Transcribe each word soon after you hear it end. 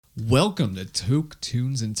Welcome to Toke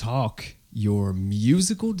Tunes and Talk, your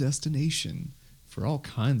musical destination for all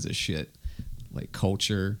kinds of shit, like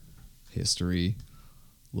culture, history,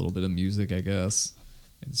 a little bit of music, I guess,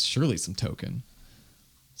 and surely some token.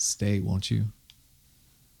 Stay, won't you?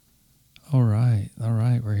 All right.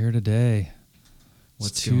 We're here today.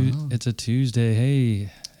 What's going on? It's a Tuesday.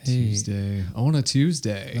 Hey. Tuesday. On a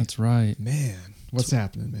Tuesday. That's right. Man, what's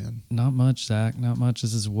happening, man? Not much, Zach. Not much.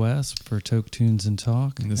 This is Wes for Toke Tunes and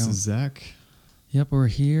Talk. And this is Zach. Yep, we're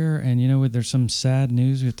here. And you know what? There's some sad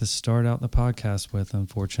news we have to start out the podcast with,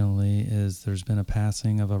 unfortunately, is there's been a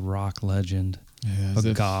passing of a rock legend.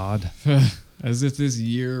 Yeah, God. As if this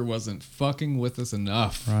year wasn't fucking with us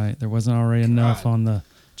enough. Right. There wasn't already enough on the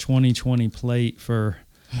 2020 plate for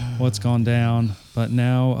what's gone down. But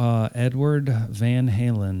now Edward Van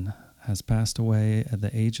Halen has passed away at the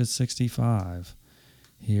age of 65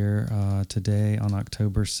 here today on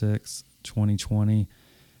October 6th, 2020.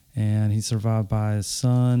 And he's survived by his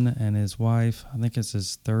son and his wife. I think it's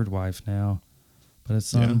his third wife now. But his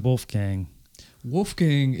son, Wolfgang.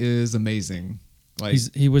 Wolfgang is amazing. Like,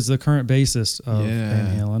 he was the current bassist of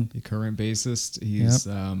Van Halen. The current bassist. He's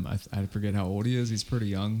I forget how old he is. He's pretty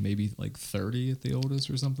young, maybe like 30 at the oldest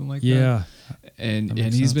or something like that. Yeah. And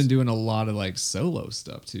he's been doing a lot of like solo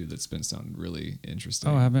stuff too that's been sounding really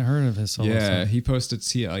interesting. Oh, I haven't heard of his solo stuff. Yeah, he posted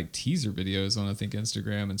teaser videos on I think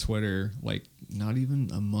Instagram and Twitter like not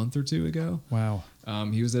even a month or two ago. Wow.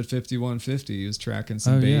 He was at 5150. He was tracking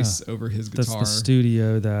some bass over his guitar. That's the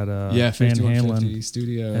studio that Van Halen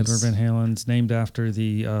Studios. Edward Van Halen's named after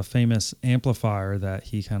the famous amplifier that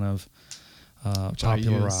he kind of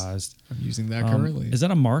popularized. I'm using that currently. Is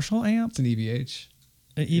that a Marshall amp? It's an EVH.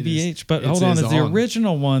 An EVH, but hold on, is the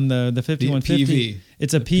original one the 5150?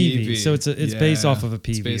 It's a PV, so it's based off of a PV.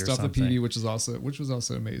 It's based or off something. the PV, which was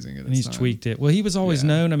also amazing. And he's tweaked it. Well, he was always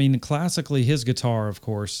known. I mean, classically, his guitar, of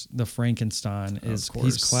course, the Frankenstein he's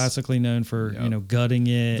classically known for gutting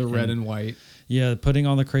it, the red and white. Yeah, putting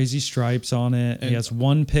all the crazy stripes on it. And he has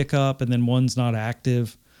one pickup, and then one's not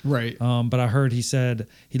active. Right. But I heard he said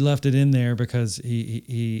he left it in there because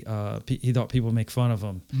he thought people would make fun of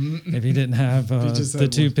him if he didn't have the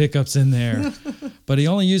two pickups in there. But he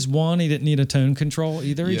only used one. He didn't need a tone control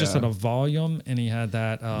either. He just had a volume, and he had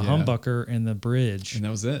that humbucker in the bridge. And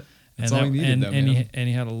that was it. That's all he needed, and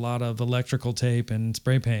he had a lot of electrical tape and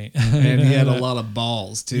spray paint. And he had a lot of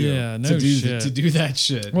balls, too. Yeah, to do that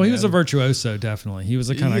shit. Well, he was a virtuoso, definitely. He was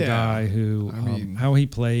the kind of guy who, how he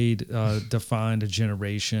played defined a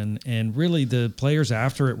generation. And really, the players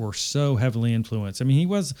after it were so heavily influenced. I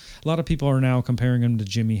mean, a lot of people are now comparing him to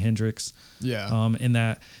Jimi Hendrix. Yeah. In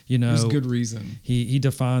that, there's good reason. He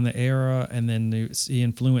defined the era, and then he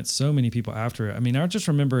influenced so many people after it. I mean, I just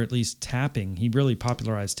remember at least tapping. He really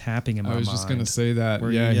popularized tapping in my mind. I was just going to say that.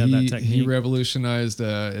 He revolutionized.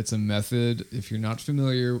 It's a method. If you're not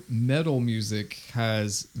familiar, metal music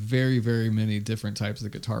has very, very many different types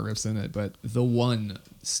of guitar riffs in it, but the one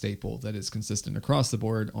staple that is consistent across the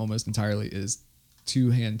board almost entirely is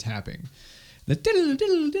two-hand tapping.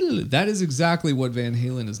 That is exactly what Van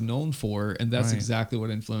Halen is known for, and that's exactly what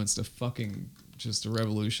influenced just a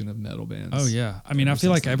revolution of metal bands. Oh yeah, I mean, I feel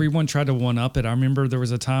like everyone tried to one up it. I remember there was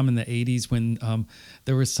a time in the '80s when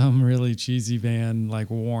there was some really cheesy band like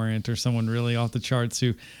Warrant or someone really off the charts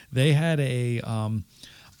who they had a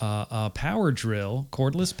power drill,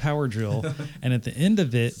 cordless power drill, and at the end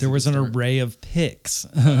of it there was an array of picks,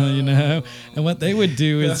 and what they would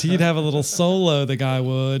do is he'd have a little solo, the guy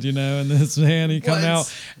would, and this man he'd come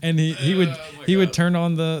out and he would turn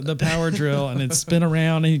on the power drill and it'd spin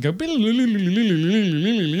around and he'd go and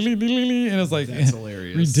it was like, that's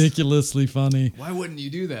hilarious, ridiculously funny. Why wouldn't you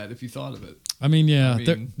do that if you thought of it? I mean,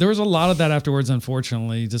 there was a lot of that afterwards,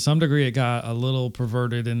 unfortunately. To some degree, it got a little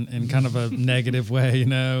perverted in kind of a negative way,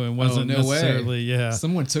 and wasn't necessarily,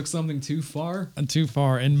 Someone took something too far? And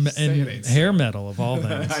hair metal, of all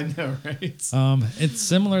things. I know, right? It's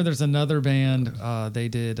similar. There's another band, they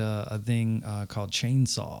did a thing called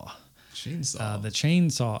Chainsaw. The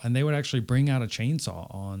chainsaw, and they would actually bring out a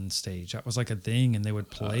chainsaw on stage. That was like a thing, and they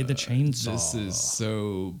would play the chainsaw. This is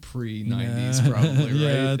so pre-90s, probably, right?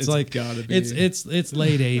 Yeah, it's like gotta be. It's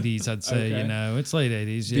late 80s, I'd say. It's late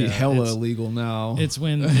 80s. Be hella illegal now. It's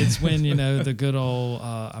when the good old.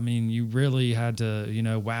 I mean, you really had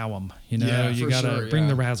to wow them. You gotta bring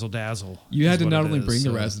the razzle dazzle. You had to not only bring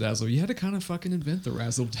the razzle dazzle, you had to kind of fucking invent the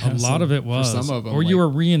razzle dazzle. A lot of it was for some of them, or you were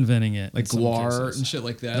reinventing it, like Guar and shit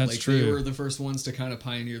like that. That's true. They were the first ones to kind of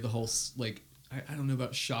pioneer the whole, like, I don't know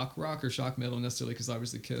about shock rock or shock metal necessarily, because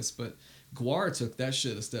obviously Kiss, but GWAR took that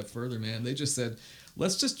shit a step further, man. They just said,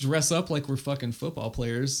 let's just dress up like we're fucking football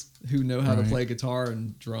players who know how to play guitar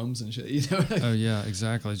and drums and shit. You know? Oh yeah,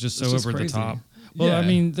 exactly. Just so over the top. Well, I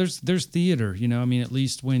mean, there's theater, you know. I mean, at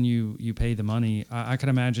least when you pay the money, I can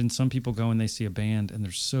imagine some people go and they see a band and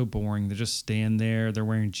they're so boring. They just stand there. They're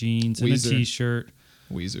wearing jeans and a t-shirt.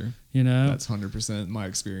 Weezer, you know, that's 100% my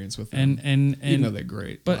experience with them. And you know they're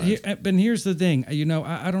great. But here's the thing, you know,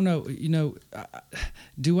 I don't know, you know,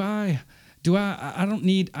 I don't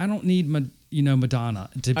need Madonna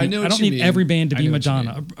to be. I don't need every band to be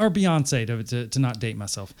Madonna or Beyonce to not date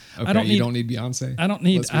myself. Okay, you don't need Beyonce. I don't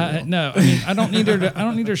need. No, I mean I don't need her to. I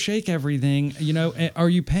don't need her to shake everything. You know, are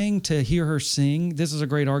you paying to hear her sing? This is a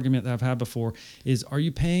great argument that I've had before. Is are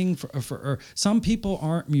you paying for some people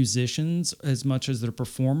aren't musicians as much as they're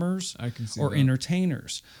performers or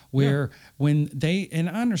entertainers. Where when they I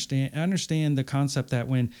understand the concept that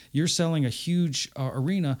when you're selling a huge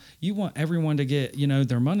arena, you want everyone to get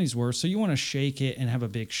their money's worth. So you want to shake it and have a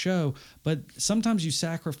big show, but sometimes you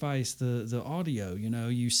sacrifice the audio,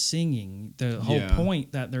 you singing, the whole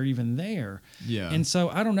point that they're even there. Yeah. And so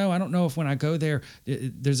I don't know if when I go there,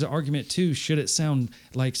 there's an argument too, should it sound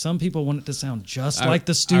like some people want it to sound just like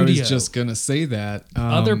the studio? I was just going to say that.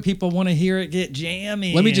 Other people want to hear it get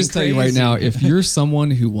jammy. Let me just tell you right now, if you're someone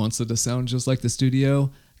who wants it to sound just like the studio,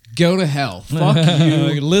 go to hell. Fuck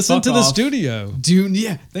you. Listen to the studio. Dude,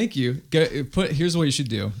 yeah, thank you. Here's what you should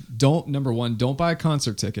do. Number one, don't buy a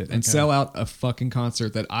concert ticket and sell out a fucking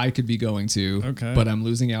concert that I could be going to, but I'm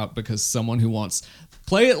losing out because someone who wants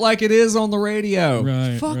play it like it is on the radio.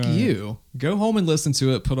 Right, Fuck you. Go home and listen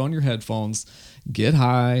to it. Put on your headphones. Get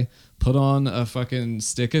high. Put on a fucking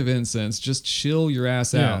stick of incense. Just chill your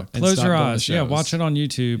ass out. Close your eyes. Yeah, watch it on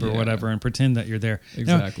YouTube or whatever and pretend that you're there.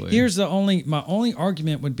 Exactly. Now, here's my only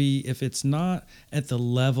argument would be if it's not at the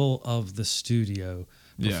level of the studio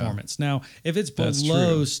performance. Now, if it's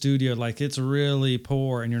below studio, like it's really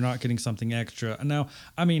poor and you're not getting something extra. Now,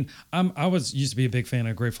 I mean, I used to be a big fan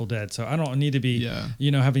of Grateful Dead, so I don't need to be,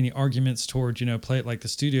 have any arguments towards, play it like the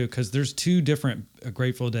studio, because there's two different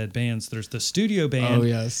Grateful Dead bands. There's the studio band. Oh,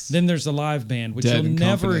 yes. Then there's the live band, which not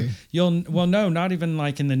even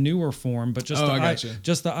like in the newer form, but just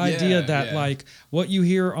the idea that like what you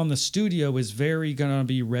hear on the studio is very going to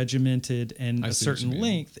be regimented and a certain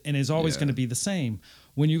length and is always going to be the same.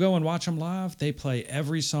 When you go and watch them live, they play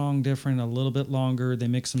every song different, a little bit longer. They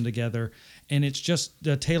mix them together, and it's just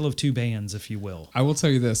a tale of two bands, if you will. I will tell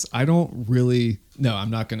you this: I don't really. No, I'm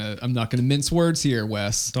not gonna mince words here,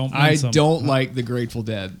 Wes. I don't like the Grateful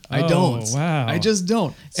Dead. I don't. Wow. I just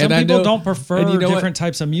don't. Some people don't prefer different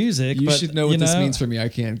types of music. You should know what this means for me. I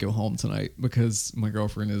can't go home tonight because my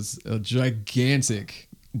girlfriend is a gigantic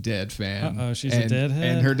Dead fan. She's a Deadhead,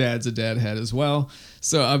 and her dad's a Deadhead as well.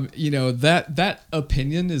 So that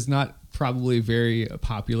opinion is not probably very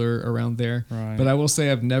popular around there. Right. But I will say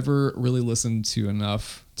I've never really listened to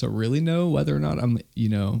enough to really know whether or not I'm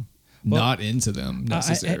not into them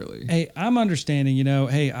necessarily. I'm understanding.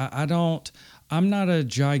 I'm not a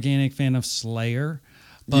gigantic fan of Slayer.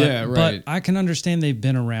 But I can understand they've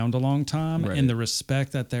been around a long time and the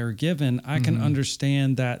respect that they're given. I can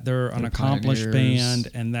understand that they're an accomplished band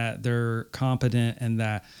and that they're competent and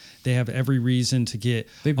that they have every reason to get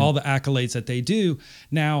all the accolades that they do.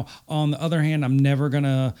 Now, on the other hand, I'm never going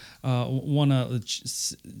to want to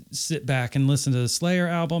sit back and listen to the Slayer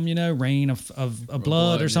album, Rain of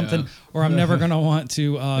Blood or something. Or I'm never going to want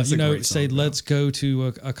to, say, let's go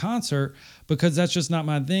to a concert, because that's just not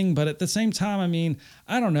my thing. But at the same time, I mean,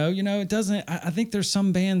 I don't know, it doesn't, I think there's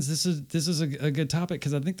some bands, this is a good topic,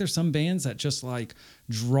 because I think there's some bands that just like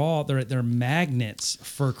draw, they're magnets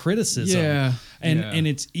for criticism. And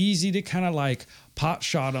it's easy to kind of like pot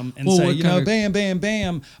shot them and say, bam, bam,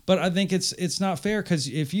 bam. But I think it's not fair, because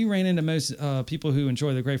if you ran into most people who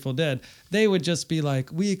enjoy the Grateful Dead, they would just be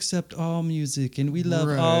like, we accept all music and we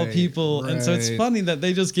love all people. And so it's funny that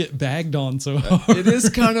they just get bagged on so hard. It is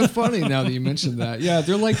kind of funny now that you mentioned that. Yeah,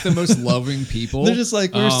 they're like the most loving people. They're just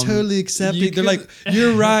like, we're totally accepting. They're like,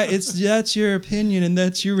 you're right. That's your opinion and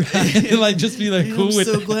that's your right. Like, just be like, cool with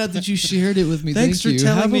it. I'm so glad that you shared it with me. Thanks for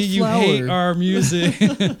telling me you hate our music.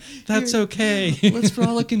 That's okay. Let's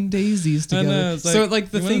frolic in daisies together. Know, so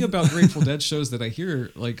the thing about Grateful Dead shows that I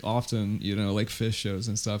hear like often, like Phish shows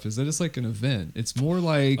and stuff, is that it's like an event. It's more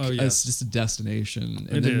like it's just a destination,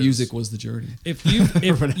 and the music was the journey.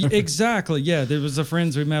 Exactly, there was the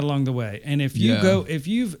friends we met along the way, and if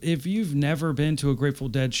you've never been to a Grateful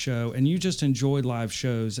Dead show and you just enjoy live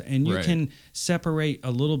shows and you can separate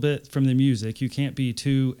a little bit from the music, you can't be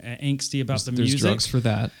too angsty about the music. There's drugs for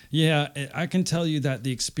that. Yeah, I can tell you that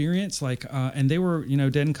the experience, and they were,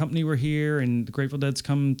 Dead and Company were here, and the Grateful Dead's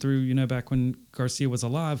come through, back when Garcia was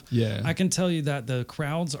alive. Yeah. I can tell you that the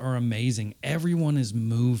crowds are amazing. Everyone is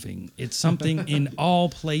moving. It's something in all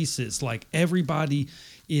places. Like everybody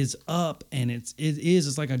is up, and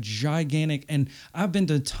it's like a gigantic, and I've been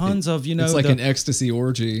to tons of, it's like an ecstasy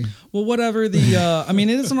orgy. Well, whatever the, I mean,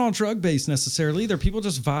 it isn't all drug based necessarily either. People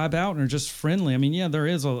just vibe out and are just friendly. I mean, yeah, there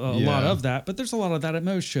is a lot of that, but there's a lot of that at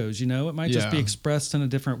most shows, it might just be expressed in a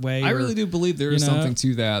different way. I really do believe there is something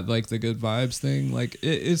to that, like the good vibes thing. Like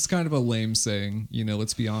it's kind of a lame saying,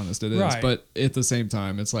 let's be honest, it is. Right. But at the same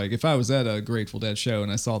time, it's like if I was at a Grateful Dead show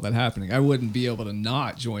and I saw that happening, I wouldn't be able to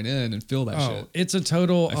not join in and feel that shit. It's a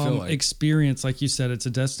total experience. Like you said, it's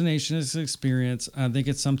a destination, it's an experience. I think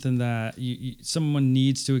it's something that someone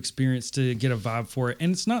needs to experience to get a vibe for it.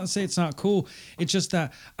 And it's not to say it's not cool. It's just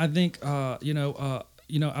that I think,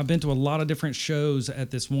 I've been to a lot of different shows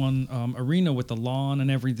at this one arena with the lawn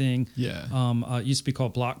and everything. Yeah. It used to be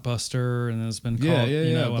called Blockbuster, and it's been called,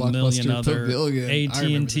 a million other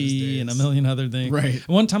AT&T and a million other things. Right.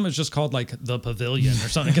 One time it was just called like the Pavilion or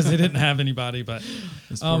something because they didn't have anybody. But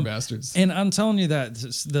those poor bastards. And I'm telling you that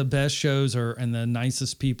the best shows are and the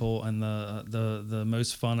nicest people and the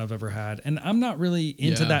most fun I've ever had. And I'm not really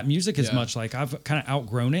into that music as much. Like I've kind of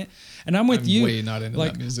outgrown it. And I'm you. Way not into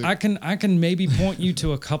that music. I can maybe point you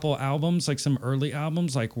to a couple albums, like some early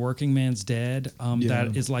albums, like Working Man's Dead.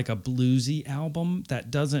 That is like a bluesy album that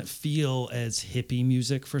doesn't feel as hippie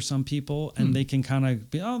music for some people, and they can kind of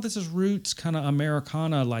be, this is roots, kind of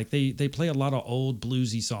Americana. Like they play a lot of old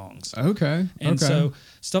bluesy songs. Okay, and so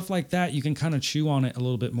stuff like that, you can kind of chew on it a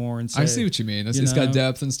little bit more and say, I see what you mean. It's got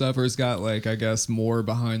depth and stuff, or it's got like I guess more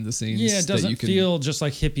behind the scenes. Yeah, it doesn't feel just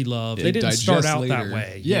like hippie love. They didn't start out that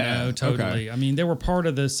way. Totally. Okay. I mean, they were part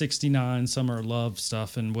of the '69 Summer Love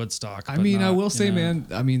stuff in Woodstock. I mean, I will say, man,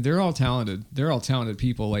 I mean, they're all talented. They're all talented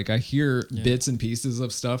people. Like I hear bits and pieces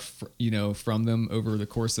of stuff, from them over the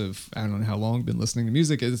course of, I don't know how long I've been listening to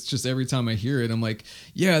music. It's just every time I hear it, I'm like,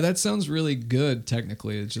 yeah, that sounds really good.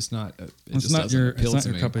 Technically, it's just not. It's not your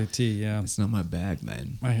cup of tea. Yeah, it's not my bag,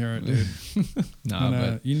 man. I hear it, dude.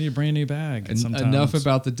 But you need a brand new bag. Enough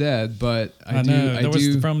about the Dead, but I know.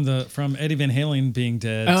 do. From Eddie Van Halen being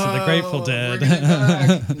dead to the Grateful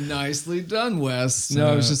Dead. Nicely done, Wes. No,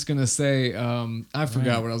 I was just gonna say, I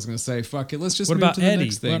forgot what I was gonna say. Fuck it, let's just. What move about to the Eddie?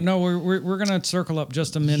 next thing. Well, no, we're gonna circle up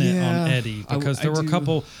just a minute on Eddie because there were a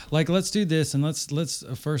couple. Like, let's do this, and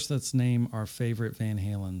let's name our favorite Van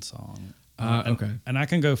Halen song. Okay. And I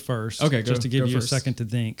can go first. Okay, just to give you first. a second to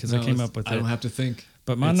think because I came up with it. I don't have to think.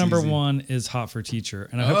 But my number one is Hot for Teacher,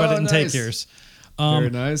 and I hope I didn't take yours. Very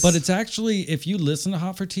nice. But it's actually, if you listen to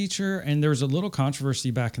Hot for Teacher, and there was a little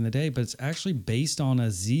controversy back in the day, but it's actually based on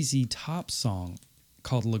a ZZ Top song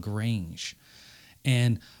called LaGrange.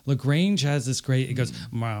 And LaGrange has this great, it goes,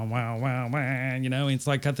 wow, wow, wow, wow, it's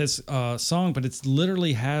like got this song, but it's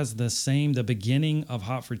literally has the beginning of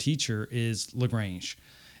Hot for Teacher is LaGrange.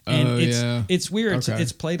 And it's weird. Okay.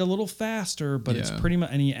 It's played a little faster, but it's pretty much,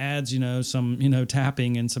 and he adds, some,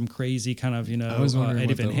 tapping and some crazy kind of,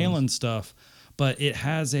 Eddie Van Halen stuff. But it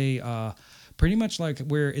has a pretty much like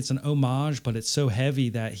where it's an homage, but it's so heavy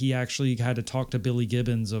that he actually had to talk to Billy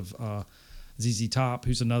Gibbons of ZZ Top,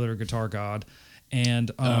 who's another guitar god. And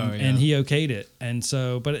he okayed it. And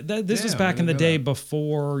so, but this was back in the day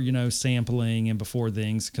before, sampling and before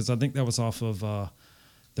things, because I think that was off of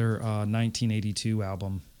their 1982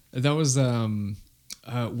 album. That was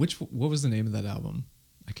what was the name of that album?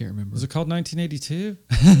 I can't remember. Was it called 1982?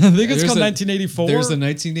 I think it's called 1984. There's a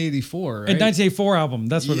 1984, right? A 1984 album.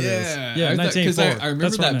 That's what it is. Yeah, 1984. I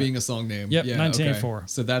remember that being a song name. Yep, 1984. Okay.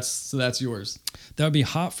 So that's yours. That would be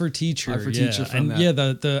Hot for Teacher. Hot for Teacher from and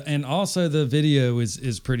that. And also the video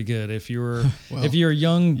is pretty good. If you're a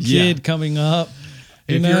young kid coming up.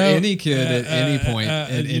 If you're any kid at any point, at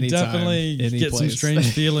any definitely time, get some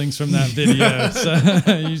strange feelings from that video.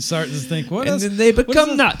 So you start to think, then they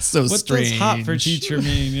become not so strange. What does Hot for Teacher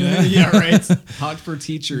mean? Yeah, right. Hot for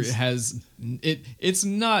Teacher has it's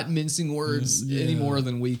not mincing words any more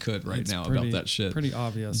than we could about that shit. Pretty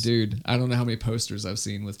obvious, dude. I don't know how many posters I've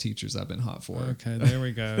seen with teachers I've been hot for. Okay, there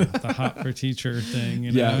we go. The Hot for Teacher thing.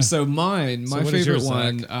 Yeah. So my favorite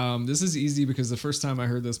one. This is easy because the first time I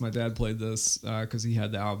heard this, my dad played this because he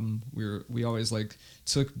had the album. We always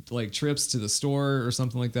took trips to the store or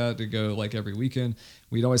something like that to go every weekend.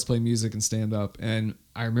 We'd always play music and stand up. And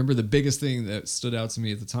I remember the biggest thing that stood out to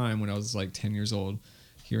me at the time when I was 10 years old,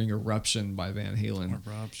 hearing Eruption by Van Halen.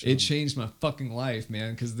 It changed my fucking life,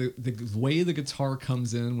 man, because the way the guitar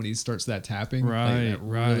comes in when he starts that tapping,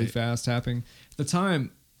 really fast tapping. At the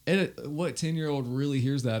time, what 10-year-old really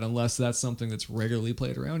hears that unless that's something that's regularly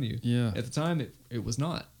played around you? Yeah. At the time, it was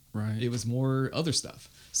not. Right. It was more other stuff.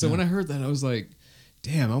 So when I heard that, I was like,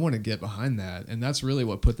 damn, I want to get behind that. And that's really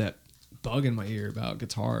what put that bug in my ear about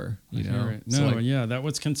guitar, you know? No, so that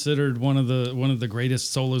was considered one of the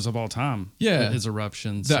greatest solos of all time. Yeah. Is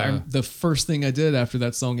Eruptions. The first thing I did after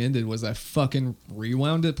that song ended was I fucking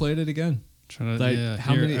rewound it, played it again. How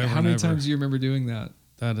many times do you remember doing that?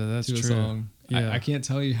 That's to true. A song? Yeah. I can't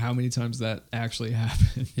tell you how many times that actually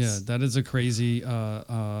happens. Yeah, that is a crazy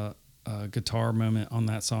guitar moment on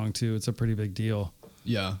that song too. It's a pretty big deal.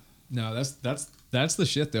 Yeah. No, that's the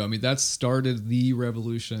shit though. I mean, that started the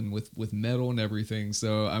revolution with metal and everything.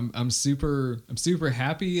 So I'm super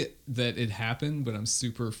happy that it happened, but I'm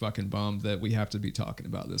super fucking bummed that we have to be talking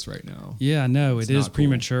about this right now. Yeah, no, it is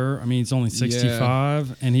premature. Cool. I mean, he's only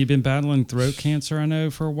 65 and he'd been battling throat cancer, I know,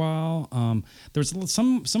 for a while. There's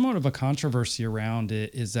somewhat of a controversy around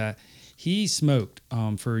it, is that he smoked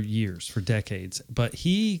for years, for decades, but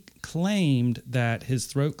he claimed that his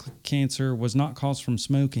throat cancer was not caused from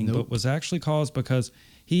smoking, but was actually caused because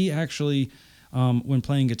he actually, when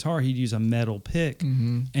playing guitar, he'd use a metal pick.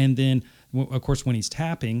 Mm-hmm. And then, of course, when he's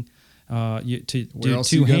tapping, to do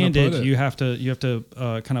two-handed, you have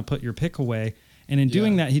to kind of put your pick away. And in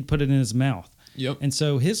doing that, he'd put it in his mouth. Yep. And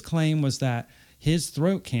so his claim was that his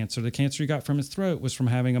throat cancer, the cancer he got from his throat, was from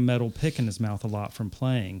having a metal pick in his mouth a lot from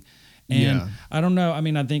playing. And I don't know. I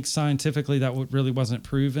mean, I think scientifically that really wasn't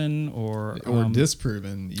proven or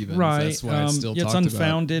disproven even. Right. That's why it's still talked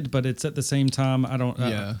unfounded, about. But it's at the same time, I don't.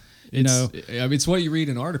 I mean, it's what you read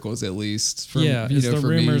in articles, at least. It's the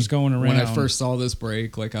rumors going around. When I first saw this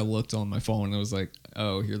break, like I looked on my phone and I was like,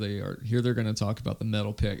 oh, here they are. Here they're going to talk about the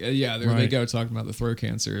metal pick. There they go talking about the throat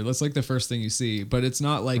cancer. That's like the first thing you see, but it's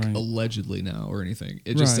not like allegedly now or anything.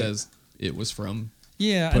 It just says it was from.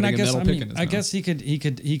 Yeah, and I guess he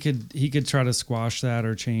could try to squash that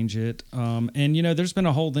or change it. And there's been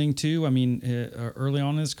a whole thing too. I mean, early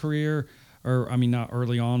on in his career, or I mean not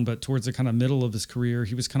early on, but towards the kind of middle of his career,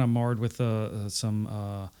 he was kind of marred with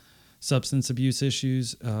some substance abuse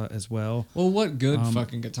issues as well. Well, what good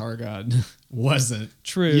fucking guitar god wasn't?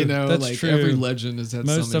 True. That's like true. Every legend has had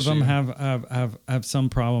most some of them have some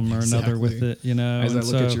problem or another with it. As I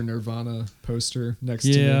look at your Nirvana poster next to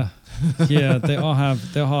me. Yeah, they'll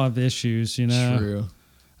have issues. True.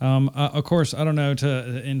 Of course, I don't know.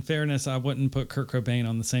 In fairness, I wouldn't put Kurt Cobain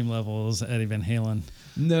on the same level as Eddie Van Halen.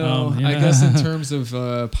 No, I guess in terms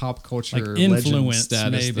of pop culture like influence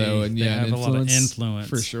status, maybe, though, and they have a lot of influence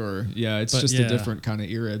for sure. Yeah, it's just a different kind of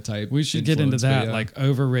era type. We should get into that, like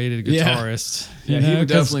overrated guitarist. Yeah, he would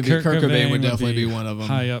definitely be. Kurt Cobain would definitely be one of them,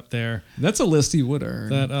 high up there. That's a list he would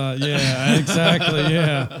earn. Exactly.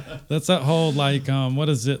 Yeah, that's that whole like what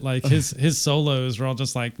is it like? His solos were all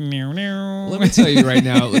just like. Let me tell you right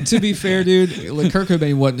now. To be fair, dude, like Kurt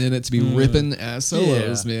Cobain wasn't in it to be ripping ass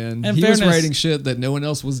solos, man. And he was writing shit that no one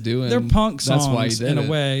else was doing. They're punk songs. That's why he did in a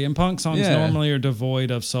way, and punk songs normally are devoid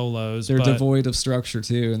of solos. They're devoid of structure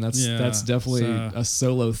too, and that's definitely a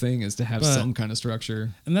solo thing, is to have some kind of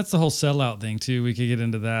structure. And that's the whole sellout thing too. We could get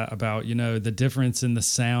into that about the difference in the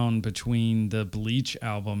sound between the Bleach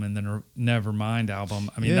album and the Nevermind album.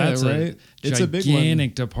 I mean, that's a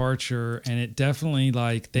gigantic departure, and it definitely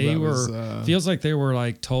feels like they were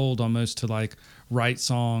like told almost to like write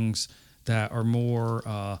songs that are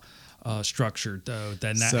more structured though,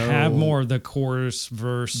 that have more of the chorus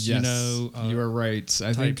verse. Yes, you are right.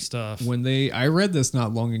 I think stuff. I read this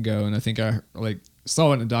not long ago, and I think I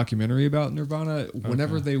saw it in a documentary about Nirvana.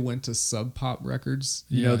 Whenever they went to Sub Pop Records,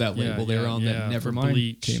 that label they were on, that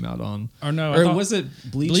Nevermind came out on. Or no, or was it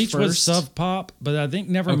Bleach first? Was Sub Pop, but I think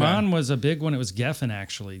Nevermind was a big one. It was Geffen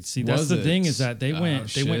actually. See, that's the thing, is that they went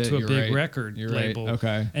to a big record label. Right.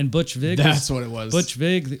 Okay, and Butch Vig. That's what it was. Butch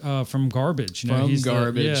Vig from Garbage. He's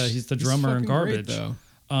Garbage. He's the drummer in Garbage. Great,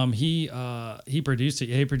 though. He produced it.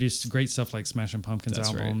 He produced great stuff like Smashing Pumpkins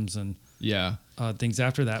albums and things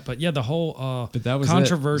after that. But the whole but that was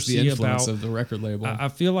controversy the influence about of the record label. I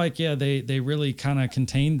feel like they really kind of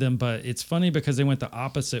contained them, but it's funny because they went the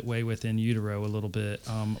opposite way with In Utero a little bit,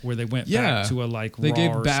 where they went back to a they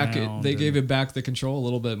gave it back the control a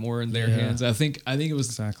little bit more in their hands. I think it was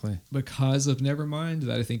exactly because of Nevermind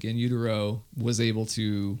that I think In Utero was able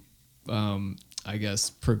to I guess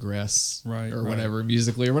progress or whatever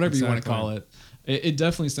musically or whatever you want to call it. It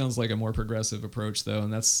definitely sounds like a more progressive approach though,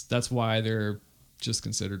 and that's why they're just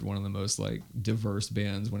considered one of the most like diverse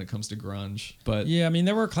bands when it comes to grunge. But I mean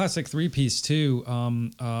there were a classic 3-piece too,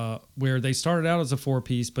 where they started out as a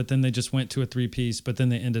 4-piece, but then they just went to a 3-piece, but then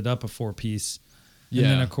they ended up a 4-piece. And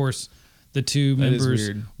then of course the two members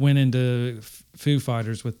went into Foo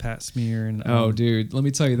Fighters with Pat Smear and dude, let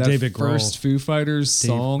me tell you, that David first Foo Fighters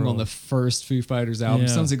song on the first Foo Fighters album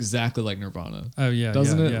sounds exactly like Nirvana. Oh yeah,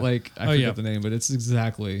 doesn't it? Yeah. Like I forget the name, but it's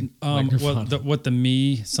exactly like Nirvana. What the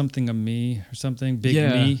me something of me or something Big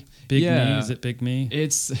Me is it Big Me?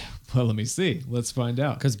 It's let me see. Let's find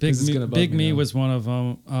out because Big Me was one of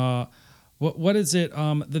them. What is it?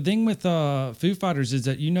 The thing with Foo Fighters is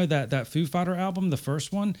that that Foo Fighter album, the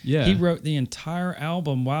first one, he wrote the entire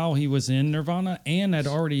album while he was in Nirvana and had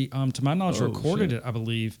already, to my knowledge, recorded it, I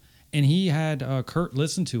believe. And he had Kurt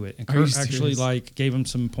listen to it, and Kurt actually gave him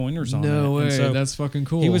some pointers on it. No way, so that's fucking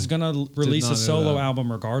cool. He was gonna release a solo album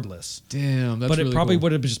regardless. Damn, that's but it really probably cool.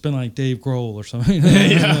 would have just been like Dave Grohl or something.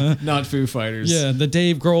 Not Foo Fighters. Yeah, the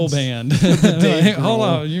Dave Grohl band. Hold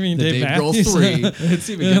on, you mean Dave Matthews? Grohl 3. It's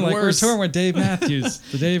even worse. We're touring with Dave Matthews,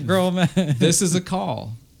 the Dave Grohl man. This Is a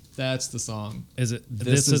Call. That's the song. Is it?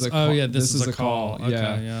 This is a call. Oh yeah, this is a call.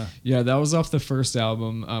 Okay, yeah. That was off the first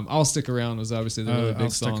album. I'll Stick Around was obviously the really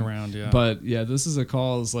big song. Stick Around, yeah. But yeah, This Is a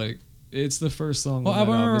Call is like it's the first song. Well, on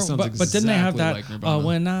that album. It sounds but didn't they have that? Like Nirvana.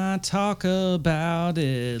 When I talk about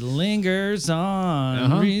it, lingers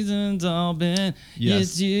on. Reasons all been.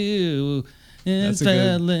 It's you. And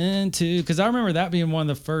fell into, because I remember that being one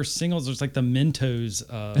of the first singles. It was like the Mentos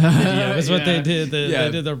video. Was what they did.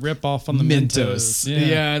 They did the rip off on the Mentos.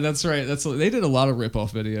 Yeah, that's right. They did a lot of rip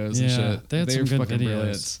off videos and shit. They had some good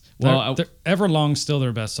videos. Brilliant. Well, Everlong's still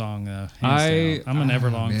their best song though. I'm an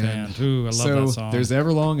Everlong fan. Ooh, I love that song. There's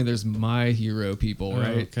Everlong and there's My Hero people,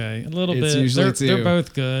 right? Okay, a little bit. They're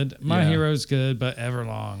both good. My Hero's good, but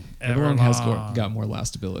Everlong has got more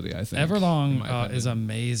lastability, I think. Everlong is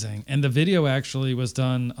amazing, and the video actually was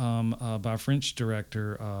done by a French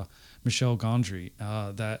director, Michel Gondry.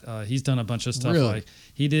 That he's done a bunch of stuff. Really? Like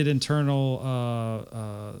he did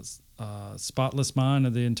Internal Spotless Mind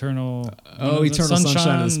of the Internal. Eternal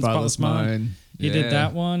Sunshine of the Spotless Mind. He did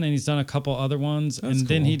that one, and he's done a couple other ones,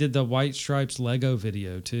 then he did the White Stripes Lego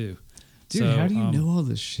video too. Dude, how do you know all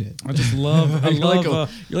this shit? I just love. You're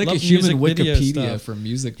like a human Wikipedia for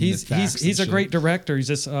music. He's a great director. He's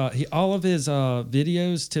just all of his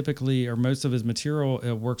videos typically, or most of his material,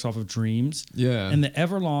 works off of dreams. Yeah, and the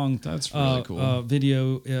Everlong that's really cool.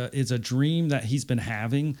 Video is a dream that he's been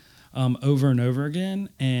having over and over again,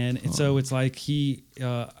 and so it's like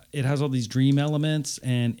it has all these dream elements,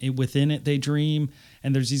 and within it they dream.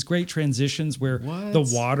 And there's these great transitions where the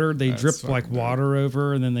water, they drip like water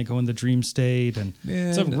over, and then they go in the dream state. And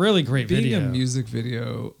it's a really great video. Being a music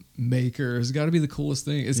video maker has got to be the coolest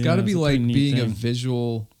thing. It's got to be like being a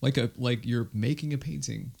visual, like you're making a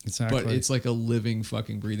painting. Exactly. But it's like a living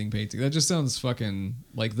fucking breathing painting. That just sounds fucking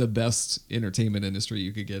like the best entertainment industry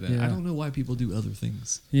you could get in. I don't know why people do other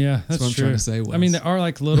things. Yeah, that's what I'm true. trying to say. I mean, there are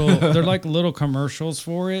like they're like little commercials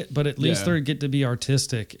for it, but at least they get to be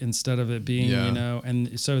artistic instead of it being,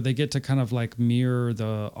 and so they get to kind of like mirror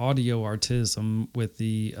the audio artism with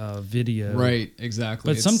the video. Right,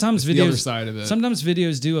 exactly. But sometimes videos, the other side of it. Sometimes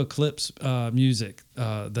videos do eclipse music,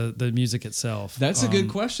 the music itself. That's a good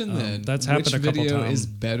question then. That's happened a couple times. Which video is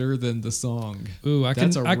better than the song? Ooh, I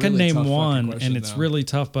can name one, and it's really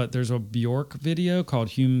tough, but there's a Bjork video called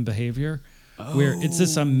Human Behavior. Where it's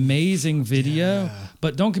this amazing video,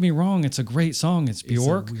 but don't get me wrong, it's a great song. It's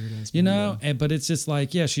Bjork, but it's just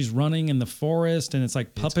like, she's running in the forest and it's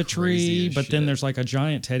like puppetry, but then there's like a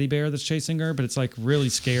giant teddy bear that's chasing her, but it's like really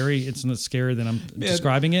scary. It's not scarier than I'm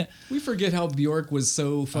describing it. We forget how Bjork was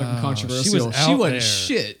so fucking controversial. She wasn't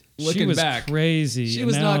shit. Looking back, crazy. She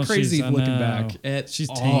was not crazy looking back at She's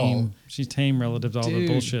all. tame. She's tame relative to all the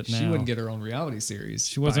bullshit now. She wouldn't get her own reality series.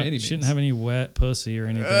 She didn't have any wet pussy or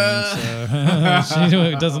anything. So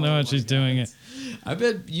she doesn't know what she's doing. It. I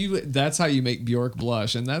bet that's how you make Bjork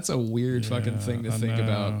blush, and that's a weird fucking thing to think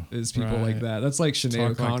about. Is people like that? That's like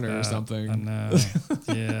Sinead O'Connor or something. I know.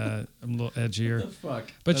 Yeah, I'm a little edgier. What the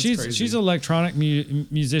fuck? But she's an electronic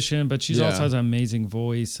musician, but she also has an amazing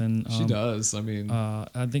voice, and she does. I mean,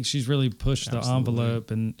 I think she's really pushed the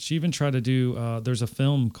envelope, and she even tried to do. There's a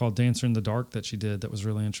film called Dancer in the Dark that she did that was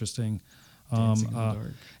really interesting.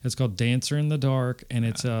 It's called Dancer in the Dark, and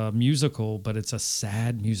it's a musical, but it's a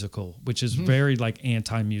sad musical, which is very like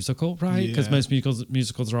anti-musical, right? Because most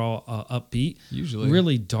musicals are all upbeat, usually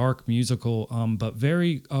really dark musical, but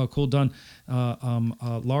very cool done.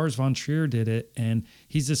 Lars von Trier did it, and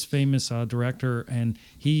he's this famous director, and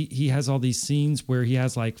he has all these scenes where he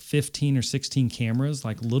has like 15 or 16 cameras,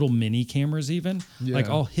 like little mini cameras even, like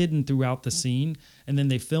all hidden throughout the scene. And then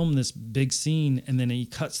they film this big scene, and then he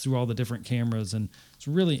cuts through all the different cameras, and it's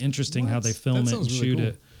really interesting how they film it and shoot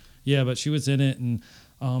it. Yeah, but she was in it, and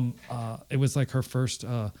it was like her first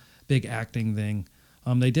big acting thing.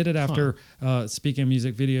 They did it after, speaking of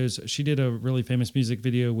music videos, she did a really famous music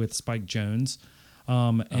video with Spike Jonze.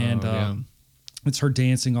 It's her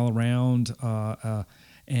dancing all around.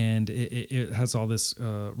 And it has all this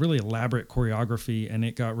really elaborate choreography, and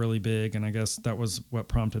it got really big. And I guess that was what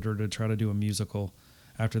prompted her to try to do a musical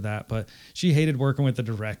after that. But she hated working with the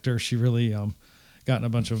director. She really got in a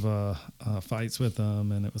bunch of fights with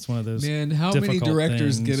them, and it was one of those. Man, how many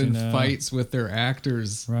directors get in fights with their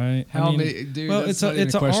actors? Right? How many? Dude, well, it's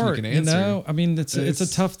an art. You know, I mean, it's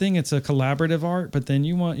a tough thing. It's a collaborative art, but then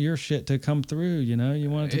you want your shit to come through. You know,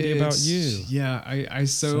 you want it to be about you. Yeah, I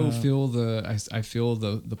feel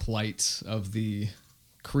the plight of the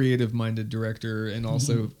creative-minded director, and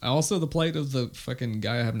also the plight of the fucking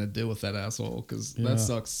guy having to deal with that asshole, because that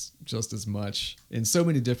sucks just as much in so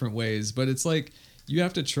many different ways. But it's like, you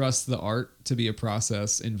have to trust the art to be a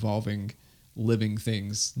process involving living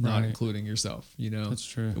things, not including yourself. You know, that's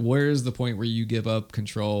true. Where is the point where you give up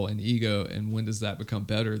control and ego, and when does that become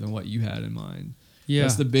better than what you had in mind? Yeah,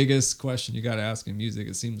 that's the biggest question you got to ask in music,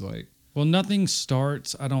 it seems like. Well, nothing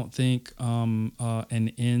starts, I don't think,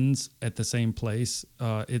 and ends at the same place.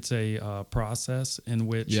 It's a process in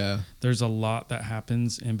which there's a lot that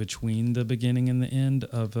happens in between the beginning and the end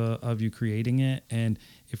of you creating it. And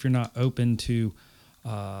if you're not open to,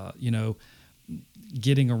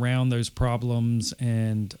 getting around those problems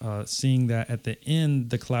and seeing that at the end,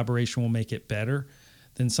 the collaboration will make it better,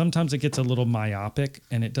 then sometimes it gets a little myopic,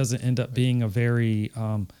 and it doesn't end up being a very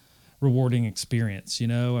rewarding experience. You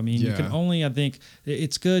know, I mean, you can only, I think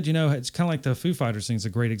it's good, you know, it's kind of like the Foo Fighters thing is a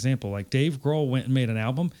great example. Like, Dave Grohl went and made an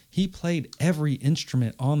album. He played every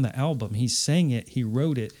instrument on the album. He sang it, he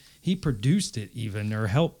wrote it, he produced it even, or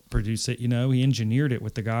helped produce it, you know, he engineered it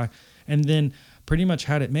with the guy, and then pretty much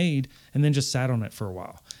had it made, and then just sat on it for a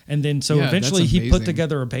while. And then so eventually he put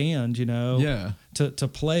together a band, you know, to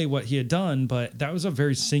play what he had done, but that was a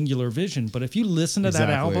very singular vision. But if you listen to that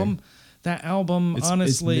album,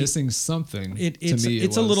 honestly, it's missing something.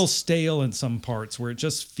 It's a little stale in some parts, where it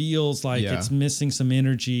just feels like it's missing some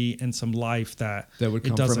energy and some life that would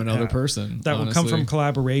come from another person. That would come from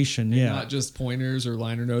collaboration. And not just pointers or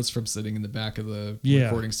liner notes from sitting in the back of the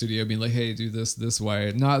recording studio being like, "Hey, do this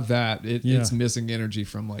way." Not that it's missing energy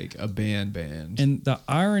from like a band. And the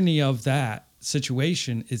irony of that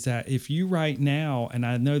situation is that if you right now, and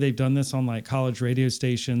I know they've done this on like college radio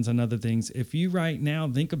stations and other things, if you right now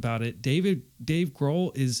think about it, Dave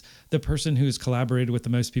Grohl is the person who has collaborated with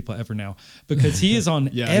the most people ever now, because he is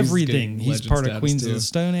on everything. He's part of Queens of the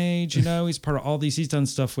Stone Age, you know, he's part of all these, he's done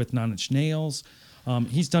stuff with Nine Inch Nails.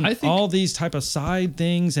 He's done all these type of side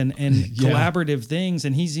things and collaborative things,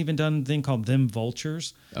 and he's even done a thing called Them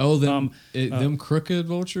Vultures. Oh, them Crooked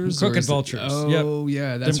Vultures? Crooked Vultures. Oh,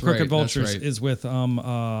 yeah, that's Them Crooked Vultures is with,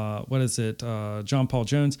 what is it, John Paul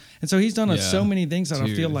Jones. And so he's done so many things that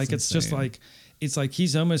I feel like it's just like, it's like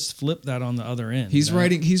he's almost flipped that on the other end. He's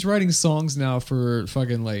writing songs now for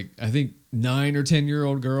fucking like, I think 9 or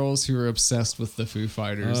 10-year-old girls who are obsessed with the Foo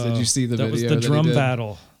Fighters. Did you see the video? That was the drum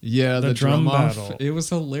battle. Yeah, the drum battle. It was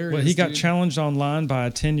hilarious. Well, he got challenged online by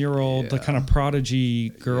a 10-year-old, the kind of prodigy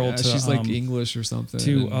girl. She's like English or something.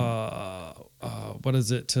 To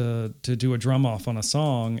do a drum off on a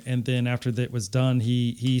song, and then after that was done,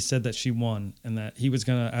 he said that she won, and that he was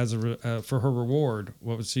gonna, for her reward,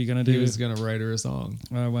 what was he gonna do? He was gonna write her a song.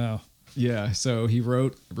 Oh wow. Yeah, so he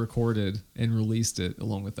wrote, recorded, and released it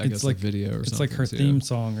along with, I guess, a video or something. It's like her theme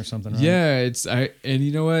song or something, right? Yeah, and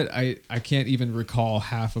you know what? I can't even recall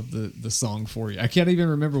half of the song for you. I can't even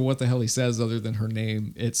remember what the hell he says other than her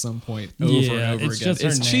name at some point over and over again.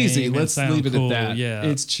 It's cheesy. Let's leave it at that. Yeah.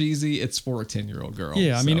 It's cheesy. It's for a 10-year-old girl.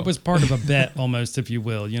 Yeah, I mean, it was part of a bet almost, if you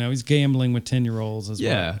will. You know, he's gambling with 10-year-olds as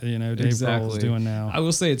well. You know, Dave Grohl is doing now. I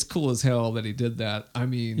will say it's cool as hell that he did that. I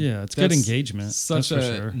mean, it's good engagement. Such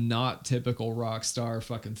a not typical rock star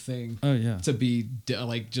fucking thing. Oh yeah, to be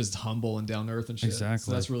like just humble and down to earth and shit. Exactly.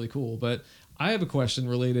 So that's really cool. But I have a question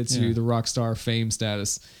related to the rock star fame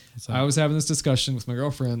status. I was having this discussion with my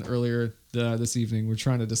girlfriend earlier this evening. We're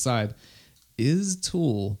trying to decide, is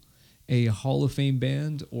Tool a Hall of Fame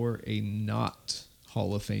band or a not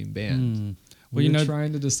Hall of Fame band? Well, we're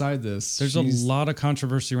trying to decide this. There's a lot of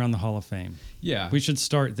controversy around the Hall of Fame. Yeah. We should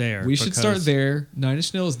start there. We should start there. Nine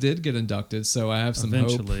Inch Nails did get inducted, so I have some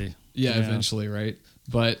hope. Yeah, eventually, right?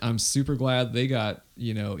 But I'm super glad they got,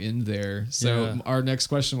 in there. So our next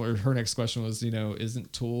question, or her next question was,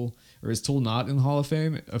 isn't Tool, or is Tool not in the Hall of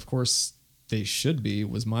Fame? Of course, they should be,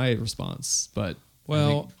 was my response. But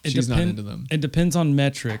she's not into them. It depends on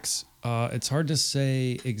metrics. It's hard to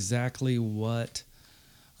say exactly what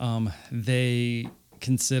they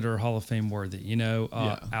consider Hall of Fame worthy.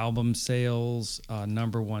 Album sales,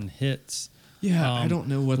 number one hits, Yeah, I don't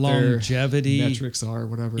know what longevity, their metrics are,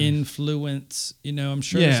 whatever. Influence, I'm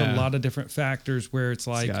sure there's a lot of different factors where it's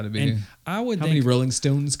like, it's gotta be. And I would How think, many Rolling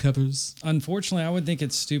Stones covers? Unfortunately, I would think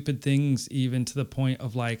it's stupid things even to the point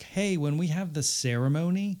of like, hey, when we have the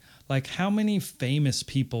ceremony, like how many famous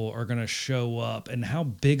people are going to show up and how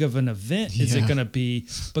big of an event is it going to be?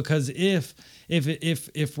 Because if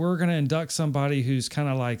we're going to induct somebody who's kind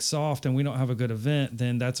of like soft and we don't have a good event,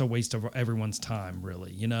 then that's a waste of everyone's time,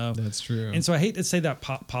 really, That's true. And so I hate to say that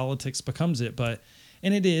politics becomes it,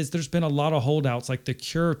 and it is. There's been a lot of holdouts. Like The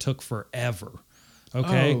Cure took forever.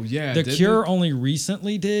 Okay. Oh, yeah. The Cure only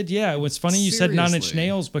recently did. Yeah. It was funny you said 9 Inch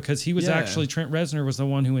Nails because he was actually, Trent Reznor was the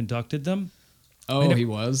one who inducted them. Oh, he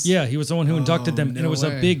was? Yeah, he was the one who inducted them. No and it was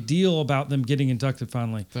way. a big deal about them getting inducted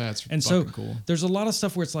finally. That's and fucking so cool. There's a lot of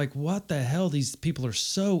stuff where it's like, what the hell? These people are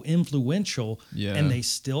so influential and they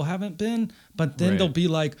still haven't been. But then they'll be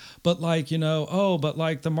like, but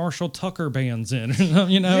the Marshall Tucker band's in.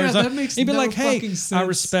 Yeah, that makes he'd be no like, hey, fucking sense. I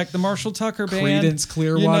respect the Marshall Tucker band. Creedence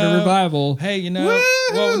Clearwater Revival. Hey,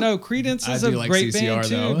 well, no, Creedence is a great band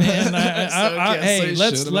too, man. Hey,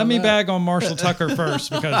 let me bag on Marshall Tucker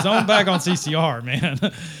first because don't bag on CCR, man.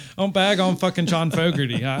 Don't bag on fucking John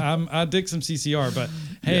Fogerty. I dig some CCR, but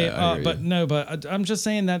hey, but I'm just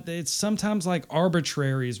saying that it's sometimes like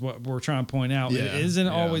arbitrary is what we're trying to point out. It isn't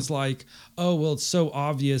always like, oh, well, it's so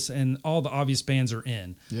obvious and all the obvious bands are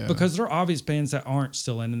in. Yeah. Because there are obvious bands that aren't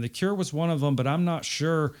still in. And The Cure was one of them, but I'm not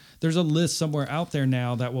sure. There's a list somewhere out there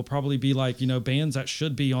now that will probably be like, bands that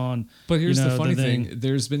should be on. But here's the funny thing.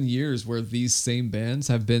 There's been years where these same bands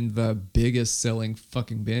have been the biggest selling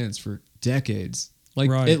fucking bands for decades. Like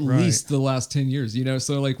at least the last 10 years,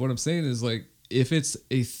 So like what I'm saying is like, if it's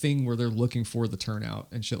a thing where they're looking for the turnout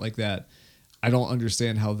and shit like that, I don't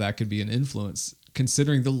understand how that could be an influence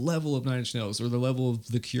considering the level of 9 Inch Nails or the level of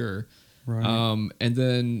The Cure. Right. And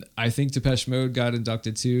then I think Depeche Mode got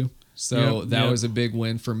inducted too. So that was a big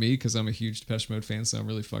win for me because I'm a huge Depeche Mode fan. So I'm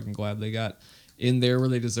really fucking glad they got in there where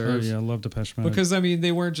they deserve. Oh yeah, I love Depeche Mode. Because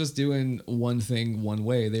they weren't just doing one thing one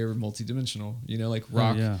way. They were multidimensional, like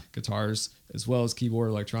rock, guitars, as well as keyboard,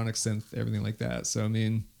 electronic, synth, everything like that. So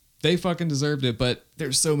they fucking deserved it, but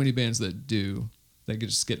there's so many bands that could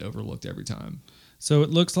just get overlooked every time. So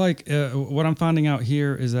it looks like what I'm finding out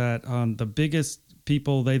here is that the biggest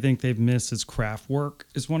people they think they've missed is Kraftwerk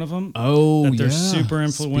is one of them. Oh, that they're super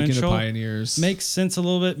influential. Speaking of pioneers. Makes sense a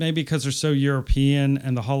little bit, maybe because they're so European,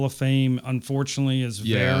 and the Hall of Fame, unfortunately, is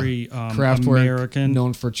very Kraftwerk, American.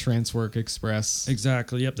 known for Transwork Express.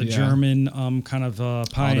 Exactly. Yep, the German kind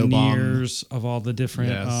of pioneers of all the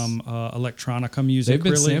different electronica music.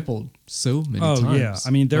 They've been sampled so many times. Oh, yeah.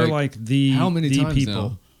 I mean, they're like the how many times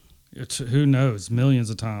people. Now? Who knows? Millions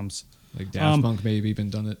of times. Like Daft Punk maybe even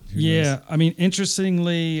done it. Who knows? I mean,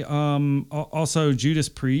 interestingly, also Judas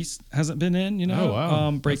Priest hasn't been in, Oh,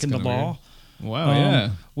 wow. Breaking the Law. Weird.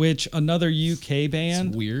 Wow, Which another UK band.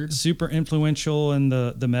 It's weird. Super influential in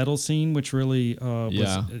the metal scene, which really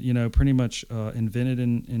was, pretty much invented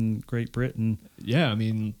in Great Britain. Yeah, I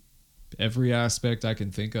mean, every aspect I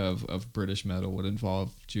can think of British metal would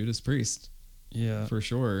involve Judas Priest. Yeah. For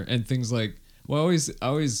sure. And things like, well, I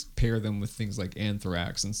always pair them with things like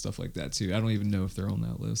Anthrax and stuff like that too. I don't even know if they're on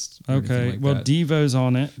that list. Okay, well, Devo's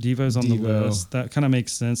on it. Devo's on the list. That kind of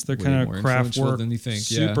makes sense. They're kind of Kraftwerk than you think.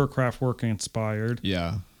 Super Kraftwerk inspired.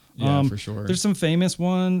 Yeah, for sure. There's some famous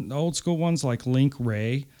old school ones like Link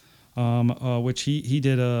Wray, which he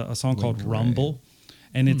did a song called Rumble.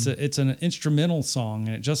 And it's an instrumental song,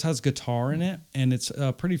 and it just has guitar in it, and it's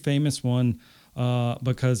a pretty famous one.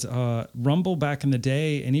 Because Rumble back in the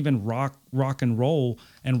day, and even rock and roll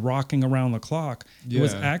and rocking around the clock, it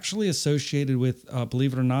was actually associated with,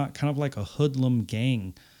 believe it or not, kind of like a hoodlum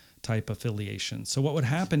gang type affiliation. So what would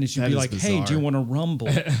happen is you'd be like, bizarre. Hey, do you want to rumble?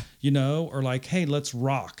 Or like, hey, let's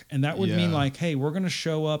rock. And that would mean like, hey, we're going to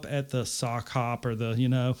show up at the sock hop or the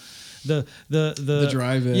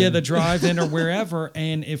drive-in. Yeah, the drive-in or wherever.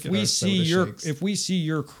 And if we see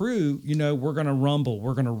your crew, we're going to rumble,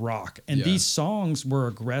 we're going to rock. And these songs were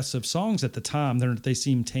aggressive songs at the time. They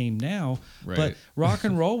seem tame now, but rock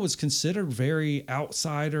and roll was considered very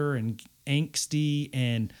outsider and angsty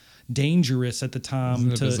and dangerous at the time.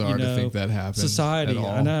 Isn't it bizarre to think that happened? Society, at all?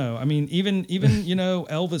 I know. I mean, even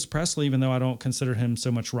Elvis Presley, even though I don't consider him so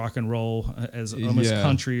much rock and roll as almost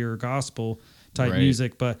country or gospel type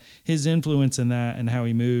music, but his influence in that and how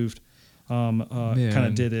he moved kind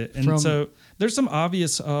of did it. And so there's some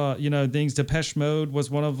obvious things. Depeche Mode was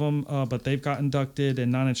one of them, but they've got inducted,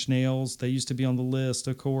 and 9 Inch Nails, they used to be on the list,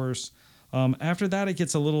 of course. After that, it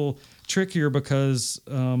gets a little trickier because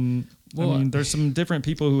Well, I mean, there's some different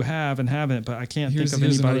people who have and haven't, but I can't think of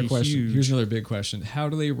anybody huge. Here's another big question. How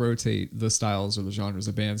do they rotate the styles or the genres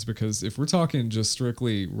of bands? Because if we're talking just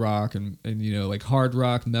strictly rock and you know, like hard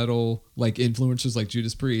rock, metal, like influences like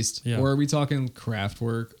Judas Priest, or are we talking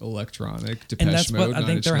Kraftwerk, electronic, Depeche and that's Mode, what I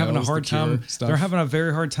think they're having a hard time. They're having a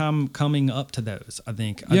very hard time coming up to those, I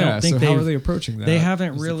think. Yeah, I don't think so how are they approaching that? They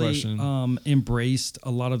haven't really embraced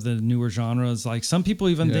a lot of the newer genres. Like some people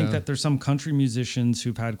even think that there's some country musicians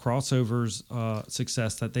who've had crossovers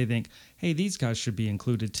success that they think, hey, these guys should be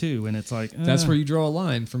included too. And it's like that's where you draw a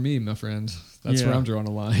line for me, my friend. That's where I'm drawing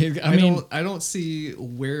a line. I don't see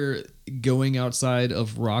where going outside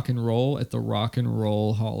of rock and roll at the Rock and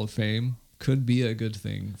Roll Hall of Fame could be a good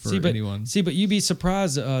thing for anyone. But you'd be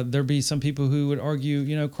surprised. There'd be some people who would argue,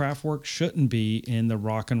 you know, Kraftwerk shouldn't be in the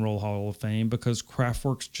Rock and Roll Hall of Fame because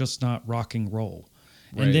Kraftwerk's just not rock and roll.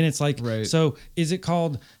 Right. And then it's like, so is it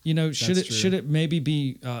called, you know, should it maybe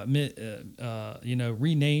be, you know,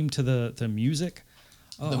 renamed to the music?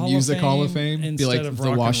 The Music Hall of Fame? Be like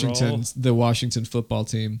the Washington football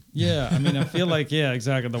team. Yeah. I mean, I feel like,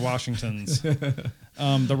 exactly. The Washingtons,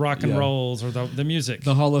 the rock and rolls or the music.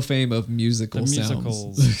 The Hall of Fame of musical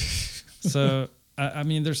musicals. So, I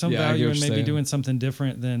mean, there's some value in maybe doing something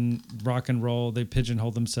different than rock and roll. They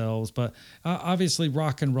pigeonhole themselves, but obviously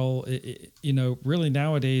rock and roll, you know, really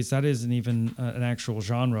nowadays that isn't even an actual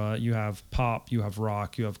genre. You have pop, you have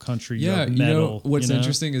rock, you have country, you have metal. You know, what's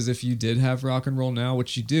interesting is if you did have rock and roll now,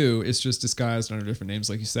 what you do is just disguised under different names,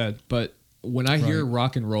 like you said. But when I hear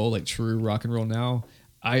rock and roll, like true rock and roll now,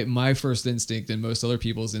 my first instinct and most other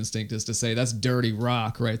people's instinct is to say that's dirty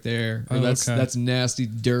rock right there. Or that's nasty,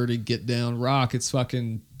 dirty, get down rock. It's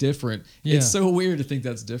fucking different. Yeah. It's so weird to think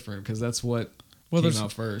that's different because that's what came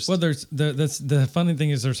out first. Well, that's the funny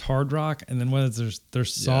thing is there's hard rock and then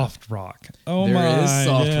there's soft rock. Oh my, there is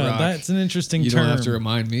soft rock. That's an interesting term. You don't have to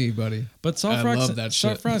remind me, buddy. But soft rock's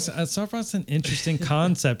an interesting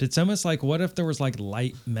concept. It's almost like what if there was like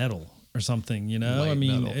light metal or something, you know? I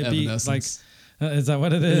mean, it'd be like. Is that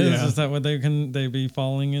what it is? Yeah. Is that what they be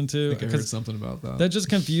falling into? I think I heard something about that. That just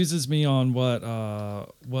confuses me on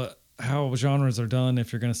how genres are done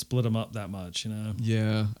if you're going to split them up that much, you know?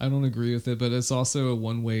 Yeah, I don't agree with it, but it's also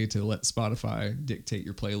one way to let Spotify dictate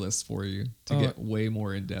your playlist for you to get way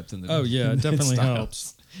more in depth in the. Oh yeah, it definitely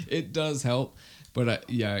helps. It does help, but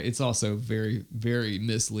it's also very, very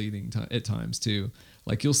misleading at times too.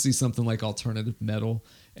 Like you'll see something like alternative metal,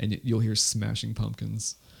 and you'll hear Smashing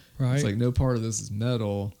Pumpkins. Right. It's like no part of this is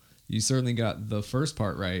metal. You certainly got the first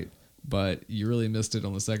part right, but you really missed it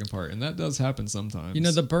on the second part. And that does happen sometimes. You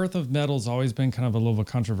know, the birth of metal's always been kind of a little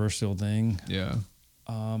controversial thing. Yeah.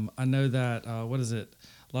 I know that, what is it?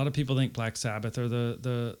 A lot of people think Black Sabbath are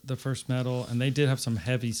the first metal, and they did have some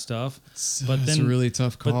heavy stuff. But it's a really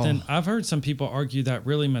tough call. But then I've heard some people argue that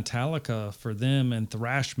really Metallica for them and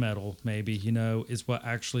thrash metal maybe, you know, is what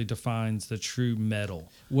actually defines the true metal.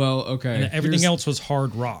 Well, okay. And everything else was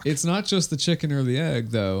hard rock. It's not just the chicken or the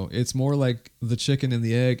egg, though. It's more like the chicken and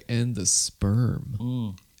the egg and the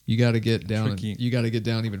sperm. You got to get down. You got to get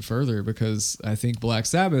down even further because I think Black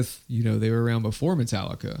Sabbath, you know, they were around before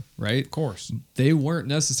Metallica, right? Of course. They weren't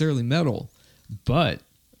necessarily metal, but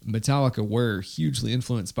Metallica were hugely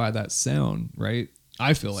influenced by that sound, right?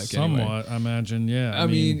 I feel like somewhat, I imagine, yeah. I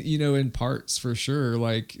mean, you know, in parts for sure,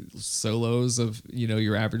 like solos of, you know,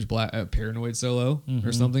 your average Paranoid solo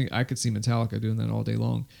or something. I could see Metallica doing that all day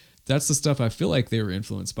long. That's the stuff I feel like they were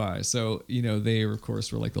influenced by. So, you know, they of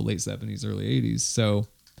course were like the late 70s, early 80s. So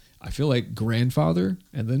I feel like grandfather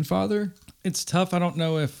and then father. It's tough. I don't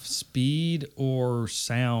know if speed or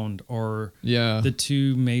sound are the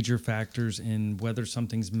two major factors in whether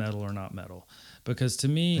something's metal or not metal. Because to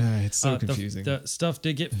me, it's so confusing. The stuff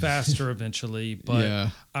did get faster eventually,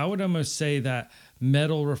 but I would almost say that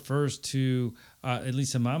metal refers to, at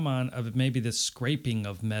least in my mind, of maybe the scraping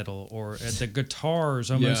of metal, or the guitars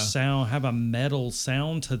almost have a metal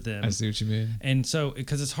sound to them. I see what you mean. And so,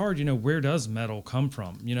 because it's hard, you know, where does metal come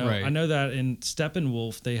from? You know, I know that in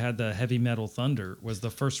Steppenwolf, they had the Heavy Metal Thunder was the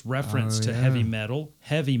first reference to heavy metal.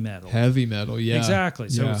 Heavy metal, yeah. Exactly.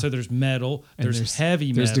 So there's metal, there's heavy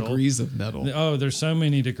metal. There's degrees of metal. Oh, there's so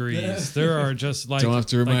many degrees. There are just like, don't have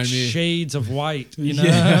to remind me. Shades of white, you know,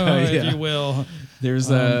 if you will.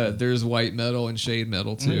 There's white metal and shade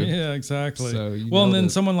metal too. Yeah, exactly. So and then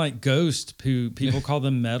someone like Ghost, who people call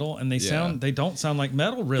them metal, and they don't sound like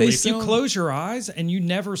metal really. If you close your eyes and you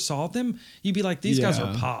never saw them, you'd be like, these guys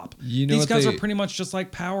are pop. You know, these guys are pretty much just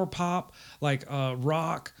like power pop, like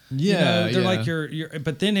rock. Yeah, they're like you're.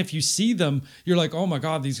 But then if you see them, you're like, oh my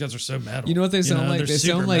god, these guys are so metal. You know what they sound like? They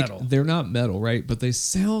sound like metal. they're not metal, right? But they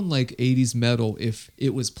sound like 80s metal if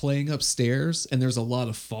it was playing upstairs and there's a lot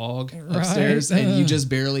of fog upstairs and you just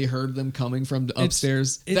barely heard them coming from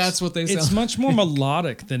upstairs. That's what they sound. It's much more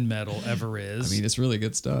melodic than metal ever is. I mean, it's really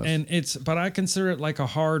good stuff. And but I consider it like a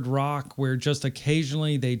hard rock where just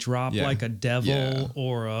occasionally they drop like a devil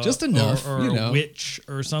or a just enough or a witch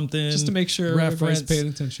or something, just to make sure everybody's paying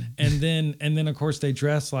attention. And then of course they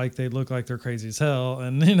dress like they look like they're crazy as hell,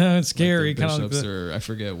 and it's scary. Like kind of or I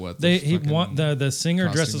forget what the singer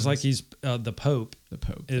dresses like he's the Pope. The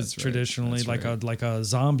Pope is traditionally like a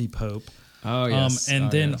zombie Pope. Oh yes.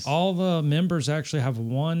 All the members actually have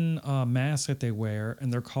one mask that they wear,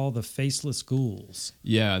 and they're called the Faceless Ghouls.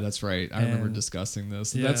 Yeah, that's right. I remember discussing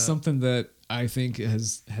this. Yeah. That's something that I think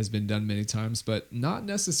has been done many times, but not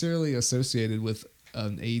necessarily associated with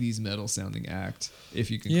an 80s metal sounding act, if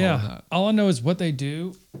you can call it that. All I know is what they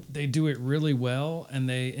do it really well, and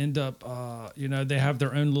they end up they have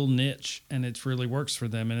their own little niche, and it really works for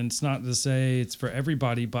them. And it's not to say it's for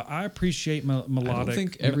everybody, but I appreciate melodic. I don't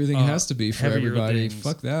think everything has to be for everybody. Things.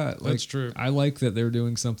 Fuck that. That's true. I like that they're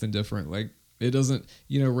doing something different. Like, it doesn't,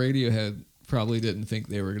 Radiohead probably didn't think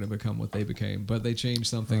they were going to become what they became, but they changed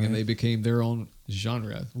something and they became their own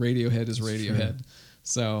genre. Radiohead is Radiohead. True.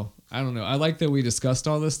 So I don't know. I like that we discussed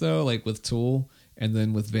all this though, like with Tool and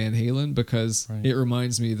then with Van Halen, because it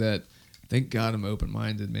reminds me that thank God I'm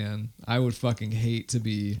open-minded, man. I would fucking hate to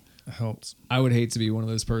be. It helps. I would hate to be one of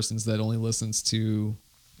those persons that only listens to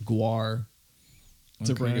Gwar.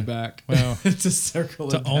 To bring it back, well, to circle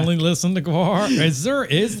it to back. Only listen to Gwar. Is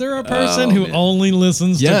there a person who only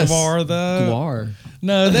listens to Gwar though? Gwar.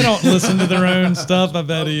 No, they don't listen to their own stuff. I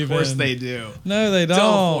bet Of course they do. No, they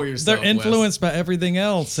don't. They're influenced by everything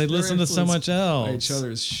else. They listen to so much else. By each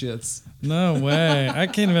other's shits. No way. I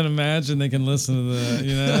can't even imagine they can listen to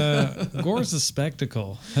that. Gore's a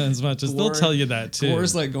spectacle as much as they'll tell you that too.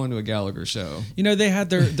 Gore's like going to a Gallagher show. They had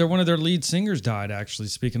their one of their lead singers died, actually.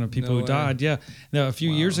 Speaking of people who died. Yeah. No, a few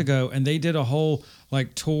years ago, and they did a whole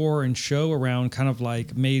like tour and show around kind of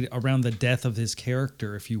like made around the death of his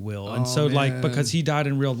character, if you will. And like because he died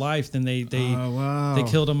in real life, then they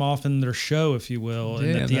killed him off in their show, if you will,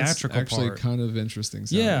 in the theatrical that's actually part. Kind of interesting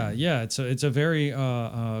sounding. Yeah. It's a very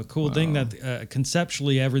cool thing that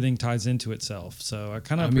conceptually everything ties into itself. So I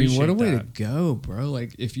kind of appreciate that. What a way to go, bro.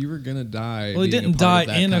 Like if you were gonna die. Well, he didn't die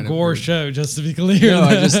in a Gore show, just to be clear. No,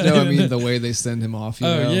 I just know. I mean, the way they send him off.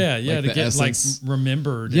 Yeah, like to get essence. Like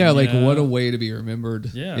remembered. Yeah, what a way to be remembered.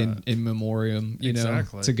 In memoriam,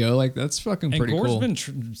 exactly. To go like that's fucking pretty cool. And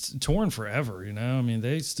Gore's been torn forever, I mean,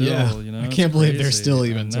 they still, I can't believe they're still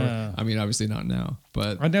even torn. I mean, obviously not now,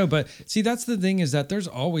 but I know. But see, that's the thing is that there's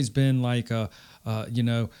always been like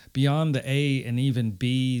beyond the A and even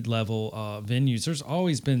B level venues, there's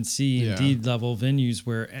always been C and D level venues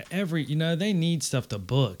where they need stuff to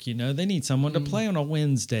book. They need someone to play on a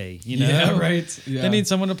Wednesday. Yeah, right. Yeah. They need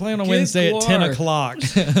someone to play on a Wednesday at 10 o'clock.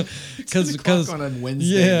 Because on a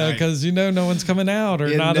Wednesday, because no one's coming out or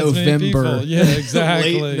in not November. As many people. Yeah,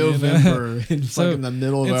 exactly. Late November in fucking the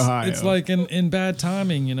middle of Ohio. It's like in bad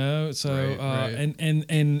timing, So right.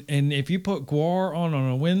 And if you put Gwar on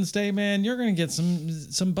a Wednesday, man, you're gonna get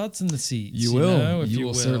some butts in the seats. You will. You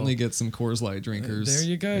will certainly get some Coors Light drinkers. There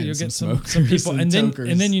you go. You'll get some people, and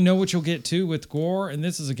then you know what you'll get too with Gwar, and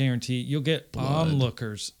this is a guarantee. You'll get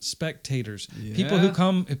onlookers, spectators,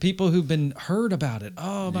 people who've been heard about it.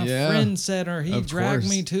 Oh, my friend said, or he dragged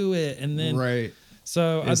me to it, and then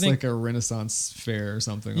So it's I think like a Renaissance fair or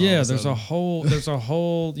something. Yeah, there's a whole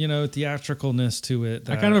theatricalness to it.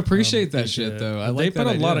 I kind of appreciate that shit though. They put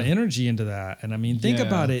a lot of energy into that, and I mean, think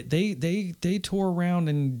about it. They tour around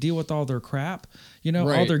and deal with all their crap,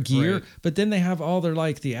 all their gear, but then they have all their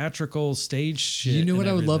like theatrical stage shit. You know what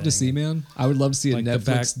I would love to see, man? I would love to see a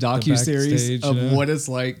Netflix docuseries of what it's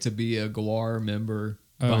like to be a Gwar member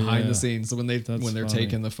behind the scenes. So when they're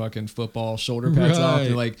taking the fucking football shoulder pads off,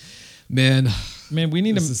 they're like, Man, we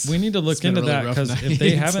need to look into that, because if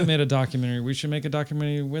they haven't made a documentary, we should make a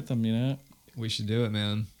documentary with them. We should do it,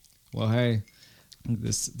 man. Well, hey,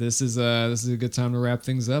 this is a good time to wrap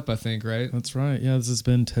things up, I think, right? That's right. Yeah, this has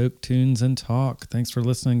been Toke Tunes and Talk. Thanks for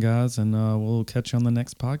listening, guys, and we'll catch you on the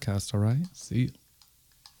next podcast. All right, see you.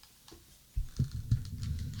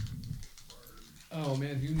 Oh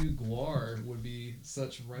man, who knew Gwar would be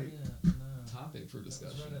such topic for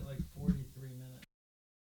discussion? Let's run it like 43 minutes.